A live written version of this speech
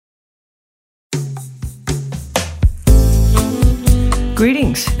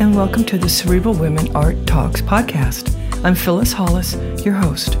Greetings and welcome to the Cerebral Women Art Talks podcast. I'm Phyllis Hollis, your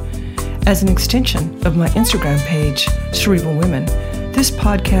host. As an extension of my Instagram page, Cerebral Women, this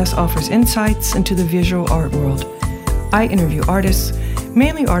podcast offers insights into the visual art world. I interview artists,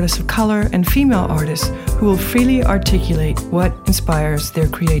 mainly artists of color and female artists, who will freely articulate what inspires their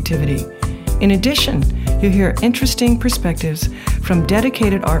creativity. In addition, you'll hear interesting perspectives from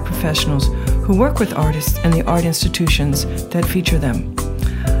dedicated art professionals who work with artists and the art institutions that feature them.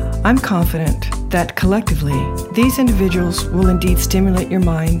 I'm confident that collectively, these individuals will indeed stimulate your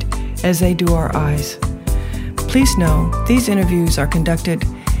mind as they do our eyes. Please know these interviews are conducted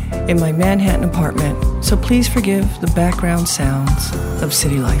in my Manhattan apartment, so please forgive the background sounds of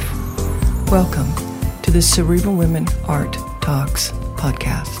city life. Welcome to the Cerebral Women Art Talks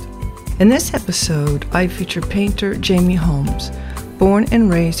podcast. In this episode, I feature painter Jammie Holmes. Born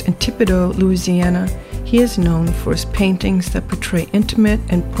and raised in Thibodaux, Louisiana, he is known for his paintings that portray intimate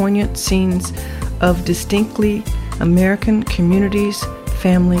and poignant scenes of distinctly American communities,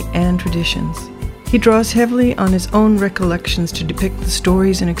 family, and traditions. He draws heavily on his own recollections to depict the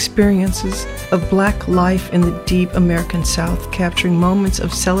stories and experiences of Black life in the deep American South, capturing moments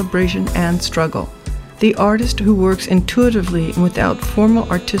of celebration and struggle. The artist, who works intuitively and without formal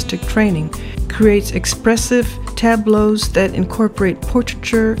artistic training, creates expressive tableaus that incorporate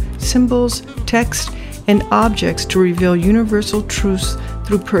portraiture, symbols, text, and objects to reveal universal truths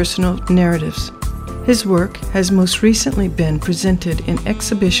through personal narratives. His work has most recently been presented in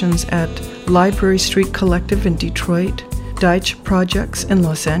exhibitions at Library Street Collective in Detroit, Deitch Projects in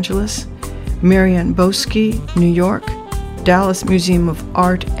Los Angeles, Marianne Boesky, New York, Dallas Museum of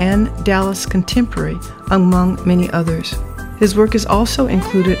Art, and Dallas Contemporary, among many others. His work is also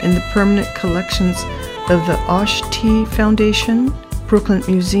included in the permanent collections of the Osh T Foundation, Brooklyn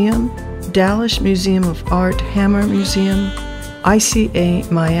Museum, Dallas Museum of Art, Hammer Museum,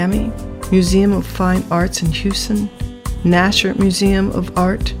 ICA Miami, Museum of Fine Arts in Houston, Nasher Museum of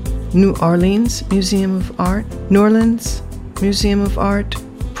Art, New Orleans Museum of Art, New Orleans Museum of Art,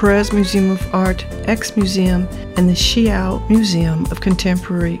 Perez Museum of Art, X Museum, and the Xiao Museum of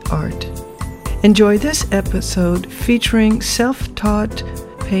Contemporary Art. Enjoy this episode featuring self-taught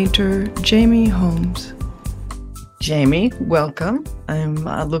painter Jammie Holmes. Jammie, welcome. I'm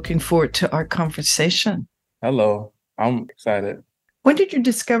looking forward to our conversation. Hello, I'm excited. When did you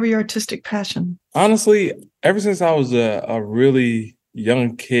discover your artistic passion? Honestly, ever since I was a really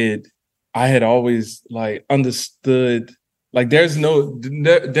young kid, I had always understood. There's no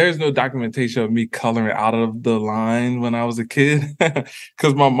documentation of me coloring out of the line when I was a kid,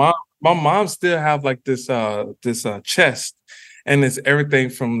 because my mom still have this chest, and it's everything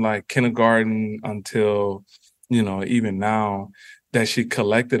from kindergarten until even now that she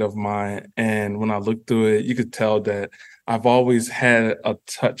collected of mine. And when I looked through it, you could tell that I've always had a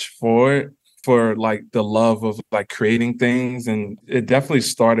touch for it, for the love of creating things. And it definitely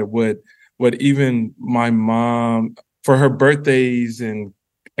started with what even my mom, for her birthdays and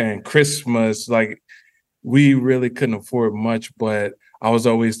Christmas, we really couldn't afford much, but I was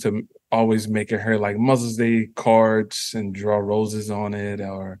always making her Mother's Day cards and draw roses on it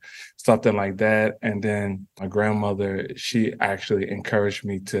or something like that. And then my grandmother, she actually encouraged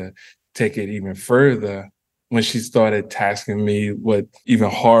me to take it even further when she started tasking me with even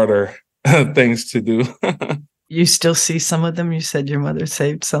harder things to do. You still see some of them? You said your mother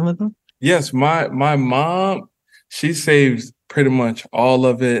saved some of them? Yes, my mom, she saved pretty much all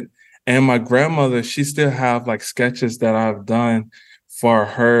of it. And my grandmother, she still have sketches that I've done for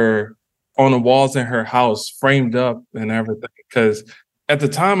her on the walls in her house, framed up and everything. Because at the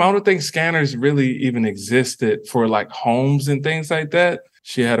time, I don't think scanners really even existed for homes and things like that.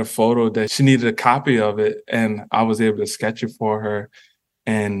 She had a photo that she needed a copy of it, and I was able to sketch it for her.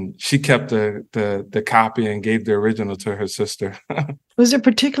 And she kept the copy and gave the original to her sister. Was there a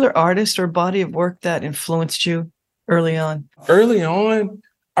particular artist or body of work that influenced you early on? Early on,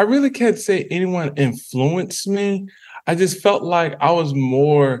 I really can't say anyone influenced me. I just felt like I was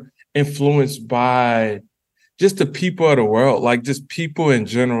more influenced by just the people of the world, just people in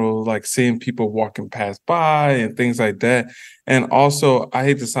general, seeing people walking past by and things like that. And also, I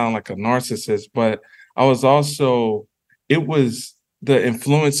hate to sound like a narcissist, but it was the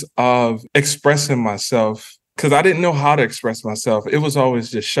influence of expressing myself, because I didn't know how to express myself. It was always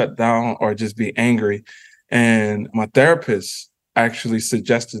just shut down or just be angry. And my therapist actually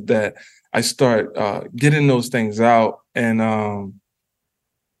suggested that I start getting those things out. And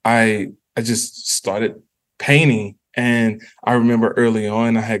I just started painting And I remember early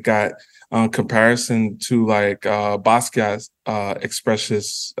on, I had got comparison to like Basquiat's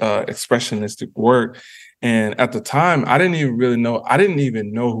expressionistic work. And at the time, I didn't even really know, I didn't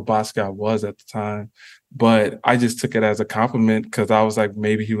even know who Basquiat was at the time, but I just took it as a compliment because I was like,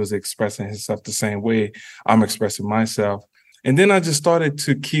 maybe he was expressing himself the same way I'm expressing myself. And then I just started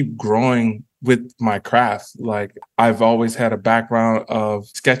to keep growing with my craft. Like I've always had a background of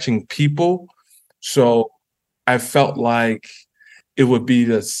sketching people. So I felt like it would be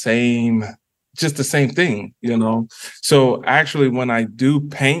the same, just the same thing, you know? So actually, when I do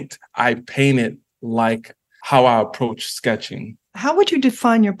paint, I paint it like how I approach sketching. How would you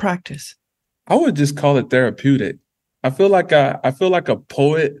define your practice? I would just call it therapeutic. I feel like a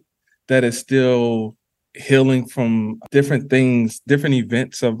poet that is still healing from different things, different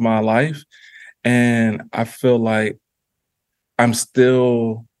events of my life. And I feel like I'm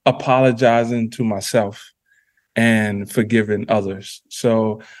still apologizing to myself and forgiving others.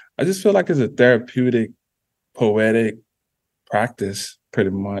 So I just feel like it's a therapeutic, poetic practice, pretty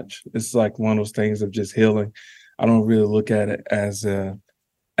much. It's like one of those things of just healing. I don't really look at it as a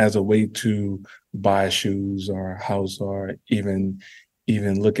way to buy shoes or a house or even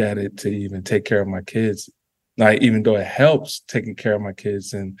look at it to even take care of my kids. Like even though it helps taking care of my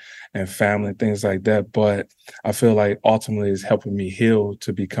kids and family and things like that, but I feel like ultimately it's helping me heal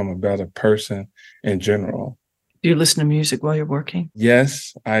to become a better person in general. Do you listen to music while you're working?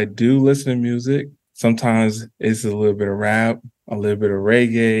 Yes, I do listen to music. Sometimes it's a little bit of rap, a little bit of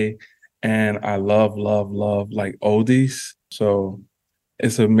reggae, and I love like oldies. So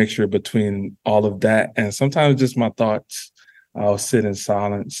it's a mixture between all of that and sometimes just my thoughts. I'll sit in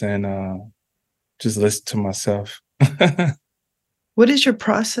silence and just listen to myself. What is your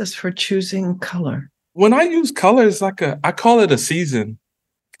process for choosing color? When I use color, it's like I call it a season.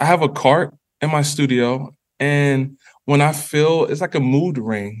 I have a cart in my studio, and when I feel it's like a mood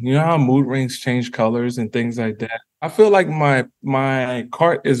ring. You know how mood rings change colors and things like that. I feel like my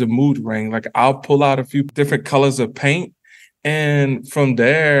cart is a mood ring. Like I'll pull out a few different colors of paint, and from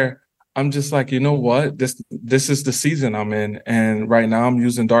there, I'm just like, you know what? This is the season I'm in, and right now I'm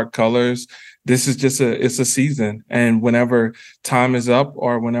using dark colors. This is just it's a season, and whenever time is up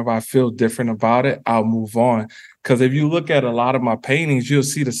or whenever I feel different about it, I'll move on. Because if you look at a lot of my paintings, you'll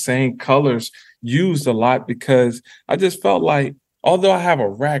see the same colors used a lot because I just felt like, although I have a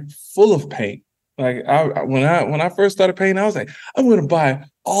rack full of paint, like when I first started painting, I was like, I'm gonna buy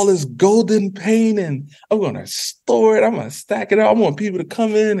all this golden paint and I'm gonna store it. I'm gonna stack it up. I want people to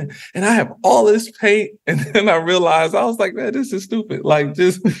come in and I have all this paint. And then I realized I was like, man, this is stupid. Like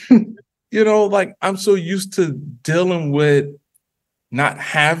just, like I'm so used to dealing with not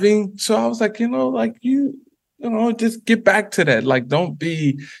having. So I was like, like just get back to that. Like, don't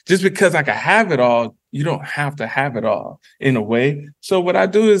be just because I can have it all. You don't have to have it all in a way. So what I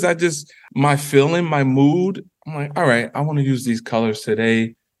do is my feeling, my mood, I'm like, all right, I want to use these colors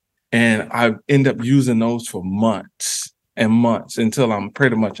today. And I end up using those for months and months until I'm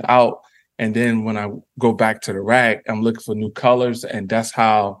pretty much out. And then when I go back to the rack, I'm looking for new colors. And that's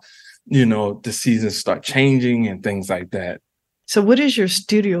how, the seasons start changing and things like that. So what does your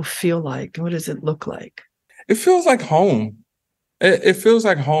studio feel like? What does it look like? It feels like home. It feels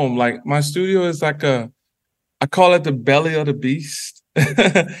like home. Like my studio is like I call it the belly of the beast.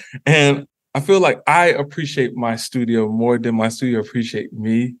 And I feel like I appreciate my studio more than my studio appreciate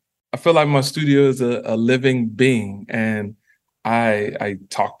me. I feel like my studio is a living being, and I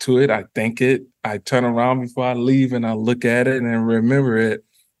talk to it, I think it, I turn around before I leave and I look at it and remember it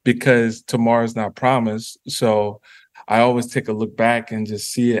because tomorrow's not promised. So I always take a look back and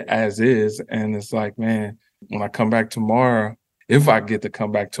just see it as is. And it's like, man, when I come back tomorrow, if I get to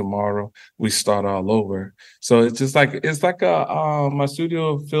come back tomorrow, we start all over. So it's like my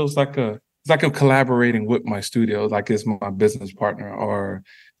studio feels like it's like I'm collaborating with my studio, like it's my business partner or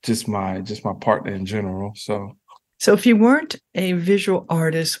just my partner in general. So if you weren't a visual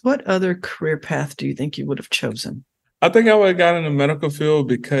artist, what other career path do you think you would have chosen? I think I would have got in the medical field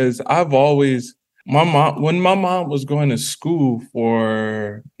because when my mom was going to school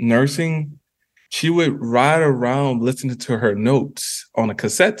for nursing, she would ride around listening to her notes on a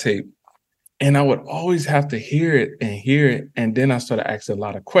cassette tape. And I would always have to hear it and hear it. And then I started asking a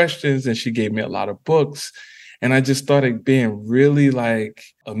lot of questions and she gave me a lot of books. And I just started being really like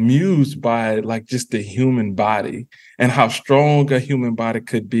amused by like just the human body and how strong a human body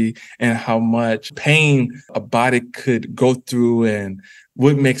could be and how much pain a body could go through and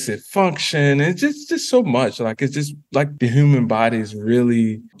what makes it function. And just so much. Like it's just like the human body is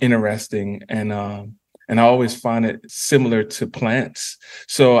really interesting. And And I always find it similar to plants.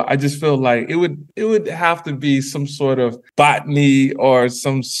 So I just feel like it would have to be some sort of botany or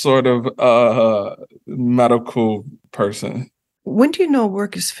some sort of medical person. When do you know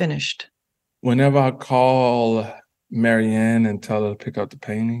work is finished? Whenever I call Marianne and tell her to pick up the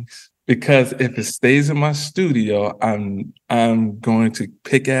paintings. Because if it stays in my studio, I'm going to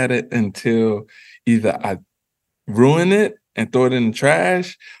pick at it until either I ruin it and throw it in the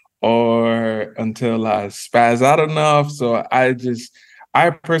trash, or until I spaz out enough. So I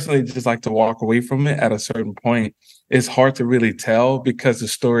personally just like to walk away from it at a certain point. It's hard to really tell because the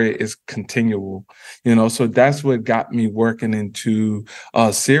story is continual, so that's what got me working into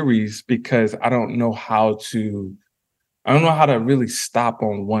a series, because I don't know how to really stop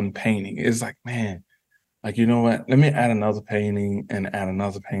on one painting. It's like, man, like, you know what? Let me add another painting and add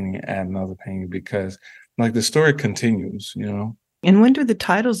another painting and add another painting, because like the story continues. And when do the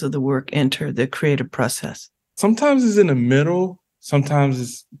titles of the work enter the creative process? Sometimes it's in the middle. Sometimes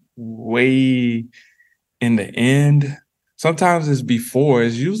it's way in the end. Sometimes it's before.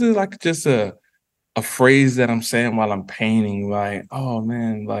 It's usually like just a phrase that I'm saying while I'm painting. Like, oh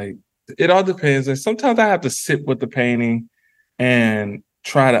man, like it all depends. And sometimes I have to sit with the painting and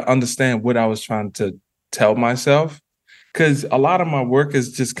try to understand what I was trying to tell myself. Because a lot of my work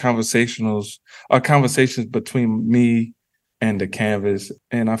is just conversations between me and the canvas.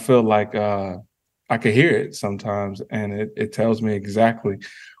 And I feel like I could hear it sometimes, and it tells me exactly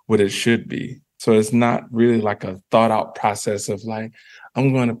what it should be. So it's not really like a thought out process of like,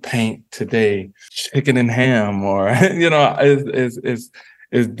 I'm going to paint today chicken and ham, or,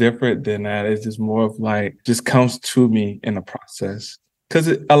 it's different than that. It's just more of like, just comes to me in the process.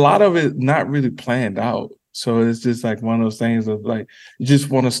 Because a lot of it not really planned out. So it's just like one of those things of like, you just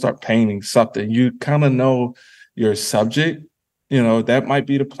want to start painting something. You kind of know your subject, that might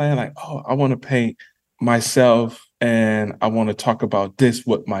be the plan. Like, oh, I want to paint myself and I want to talk about this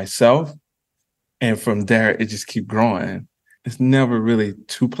with myself. And from there, it just keep growing. It's never really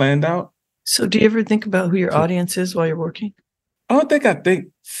too planned out. So do you ever think about who your audience is while you're working? I don't think I think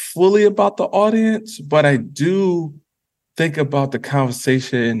fully about the audience, but I do think about the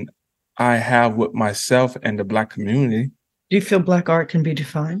conversation I have with myself and the Black community. Do you feel Black art can be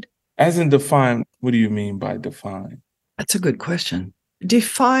defined? As in define, what do you mean by define? That's a good question.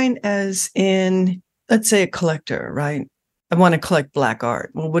 Define as in, let's say a collector, right? I want to collect Black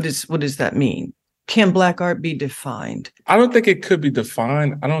art. Well, what does that mean? Can Black art be defined? I don't think it could be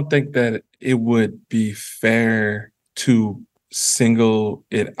defined. I don't think that it would be fair to single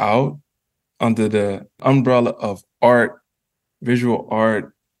it out under the umbrella of art, visual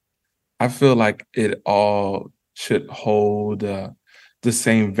art. I feel like it all should hold the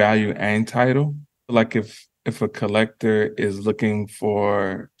same value and title. Like if a collector is looking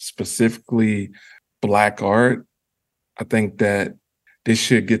for specifically Black art, I think that they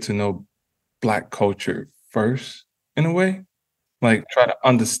should get to know Black culture first, in a way. Like try to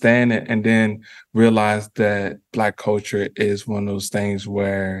understand it and then realize that Black culture is one of those things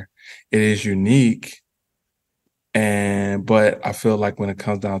where it is unique. But I feel like when it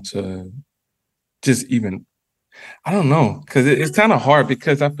comes down to just even, I don't know, because it's kind of hard,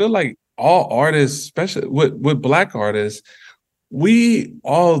 because I feel like all artists, especially with Black artists, we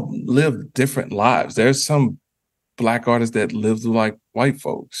all live different lives. There's some Black artists that live like white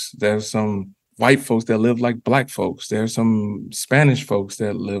folks. There's some white folks that live like Black folks. There's some Spanish folks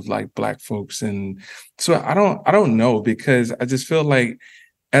that live like Black folks. And so I don't know, because I just feel like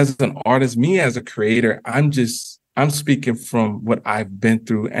as an artist, me as a creator, I'm speaking from what I've been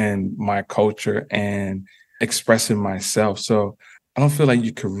through and my culture and expressing myself. So I don't feel like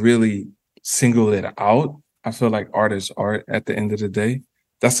you could really single it out. I feel like art is art at the end of the day.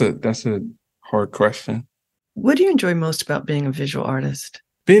 That's a hard question. What do you enjoy most about being a visual artist?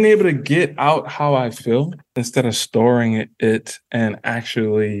 Being able to get out how I feel instead of storing it and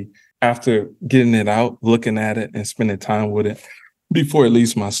actually, after getting it out, looking at it and spending time with it before it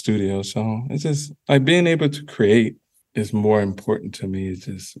leaves my studio. So it's just like being able to create is more important to me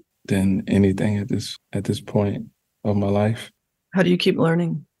than anything at this point of my life. How do you keep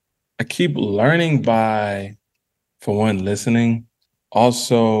learning? I keep learning by, for one, listening.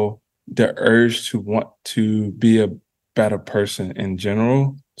 Also, the urge to want to be a better person in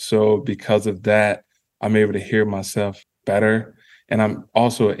general. So because of that, I'm able to hear myself better. And I'm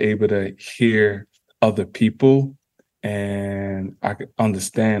also able to hear other people, and I can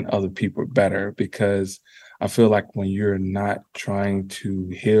understand other people better, because I feel like when you're not trying to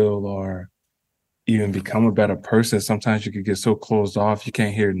heal or even become a better person. Sometimes you could get so closed off, you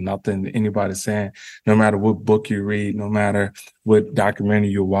can't hear nothing anybody's saying, no matter what book you read, no matter what documentary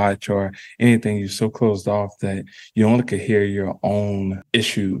you watch or anything, you're so closed off that you only could hear your own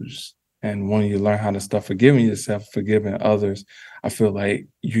issues. And when you learn how to start forgiving yourself, forgiving others, I feel like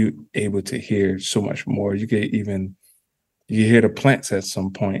you're able to hear so much more. You hear the plants at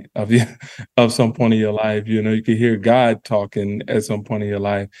some point of some point of your life. You know, you can hear God talking at some point of your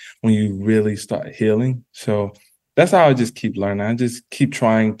life when you really start healing. So that's how I just keep learning. I just keep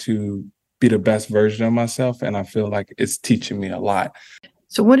trying to be the best version of myself. And I feel like it's teaching me a lot.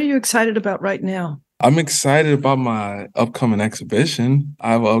 So what are you excited about right now? I'm excited about my upcoming exhibition.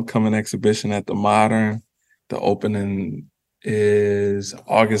 I have an upcoming exhibition at the Modern. The opening is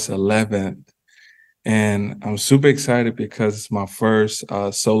August 11th. And I'm super excited because it's my first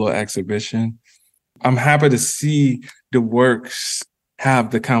solo exhibition. I'm happy to see the works have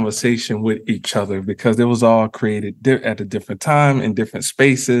the conversation with each other because it was all created at a different time in different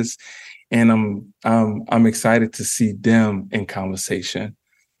spaces. And I'm excited to see them in conversation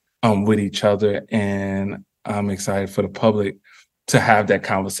with each other. And I'm excited for the public to have that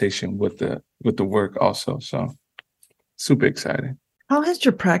conversation with the work also. So super excited. How has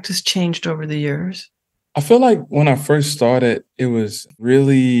your practice changed over the years? I feel like when I first started, it was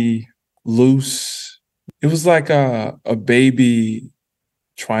really loose. It was like a baby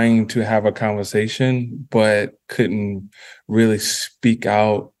trying to have a conversation, but couldn't really speak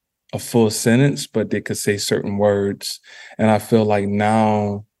out a full sentence, but they could say certain words. And I feel like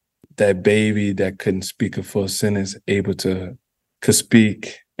now that baby that couldn't speak a full sentence, could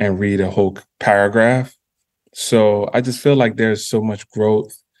speak and read a whole paragraph. So I just feel like there's so much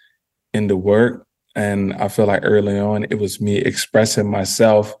growth in the work. And I feel like early on, it was me expressing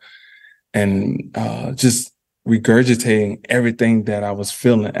myself and just regurgitating everything that I was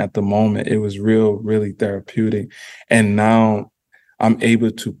feeling at the moment. It was really therapeutic. And now I'm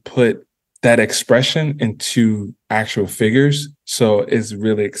able to put that expression into actual figures. So it's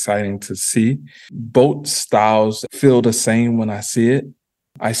really exciting to see. Both styles feel the same when I see it.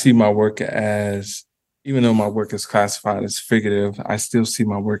 I see my work as, even though my work is classified as figurative, I still see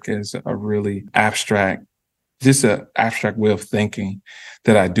my work as a really abstract, just an abstract way of thinking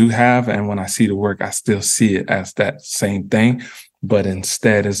that I do have. And when I see the work, I still see it as that same thing, but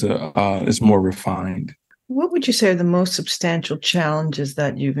instead is more refined. What would you say are the most substantial challenges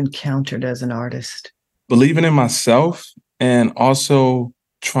that you've encountered as an artist? Believing in myself and also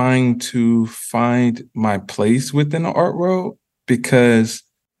trying to find my place within the art world, because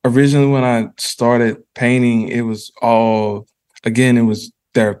originally when I started painting, it was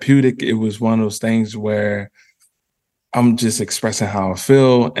therapeutic. It was one of those things where I'm just expressing how I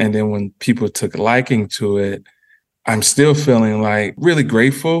feel. And then when people took liking to it, I'm still feeling like really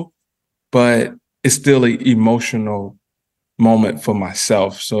grateful, but it's still an emotional moment for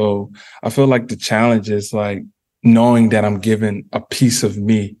myself. So I feel like the challenge is like knowing that I'm giving a piece of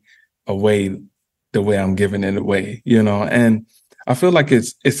me away the way I'm giving it away, you know? And I feel like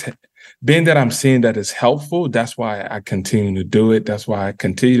it's being that I'm seeing that it's helpful. That's why I continue to do it. That's why I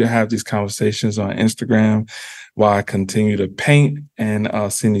continue to have these conversations on Instagram, why I continue to paint and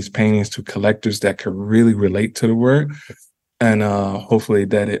send these paintings to collectors that could really relate to the work. And hopefully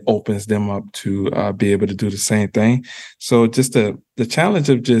that it opens them up to be able to do the same thing. So just the challenge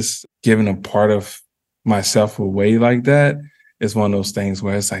of just giving a part of myself away like that is one of those things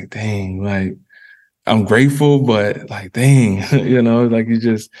where it's like, dang, like, I'm grateful, but like, dang, you know, like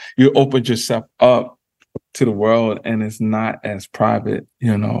you open yourself up to the world and it's not as private,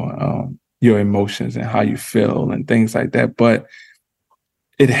 you know, your emotions and how you feel and things like that. But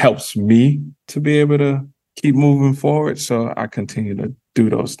it helps me to be able to keep moving forward. So I continue to do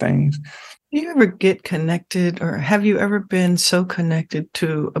those things. Do you ever get connected, or have you ever been so connected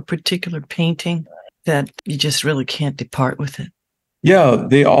to a particular painting that you just really can't depart with it? Yeah,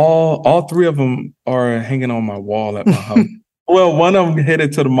 all three of them are hanging on my wall at my house. Well, one of them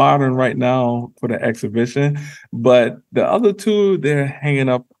headed to the Modern right now for the exhibition, but the other two, they're hanging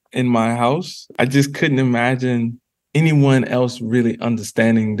up in my house. I just couldn't imagine anyone else really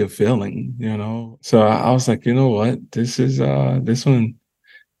understanding the feeling, you know? So I was like, you know what? This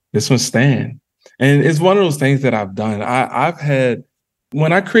one stand. And it's one of those things that I've done. I've had,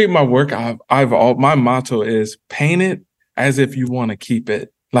 when I create my work, my motto is paint it as if you want to keep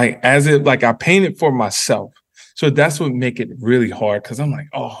it. Like I paint it for myself. So that's what make it really hard. Cause I'm like,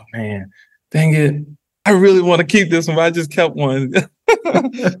 oh man, dang it. I really want to keep this one, but I just kept one. So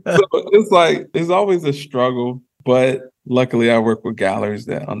it's like, it's always a struggle, but luckily I work with galleries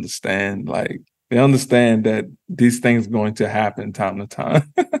that understand, like they understand that these things are going to happen time to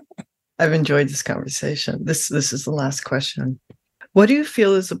time. I've enjoyed this conversation. This is the last question. What do you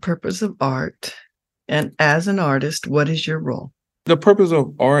feel is the purpose of art? And as an artist, what is your role? The purpose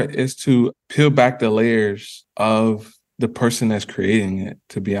of art is to peel back the layers of the person that's creating it,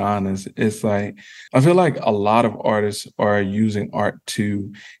 to be honest. It's like, I feel like a lot of artists are using art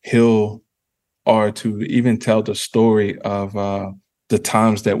to heal or to even tell the story of the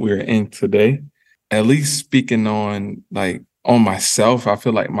times that we're in today. At least speaking on myself, I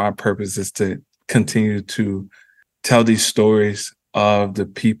feel like my purpose is to continue to tell these stories of the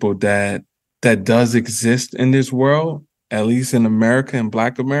people that does exist in this world, at least in America and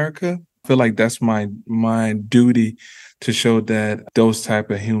Black America. I feel like that's my duty to show that those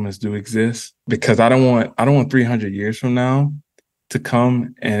type of humans do exist, because I don't want 300 years from now to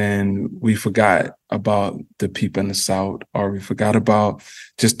come and we forgot about the people in the South, or we forgot about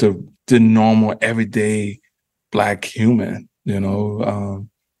just the normal everyday Black human.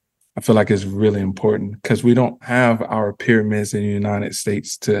 I feel like it's really important because we don't have our pyramids in the United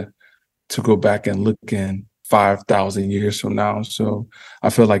States to go back and look in 5,000 years from now. So I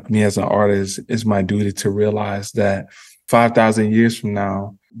feel like me as an artist, it's my duty to realize that 5,000 years from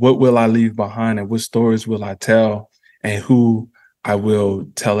now, what will I leave behind and what stories will I tell and who I will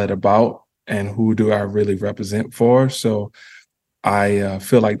tell it about and who do I really represent for. So I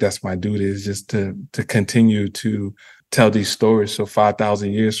feel like that's my duty, is just to continue to tell these stories. So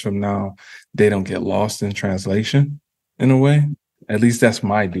 5,000 years from now, they don't get lost in translation in a way. At least that's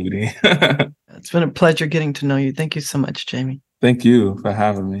my duty. It's been a pleasure getting to know you. Thank you so much, Jammie. Thank you for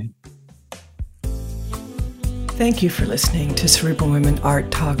having me. Thank you for listening to Cerebral Women Art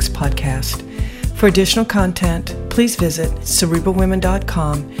Talks podcast. For additional content, please visit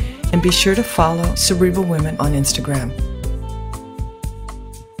cerebralwomen.com and be sure to follow Cerebral Women on Instagram.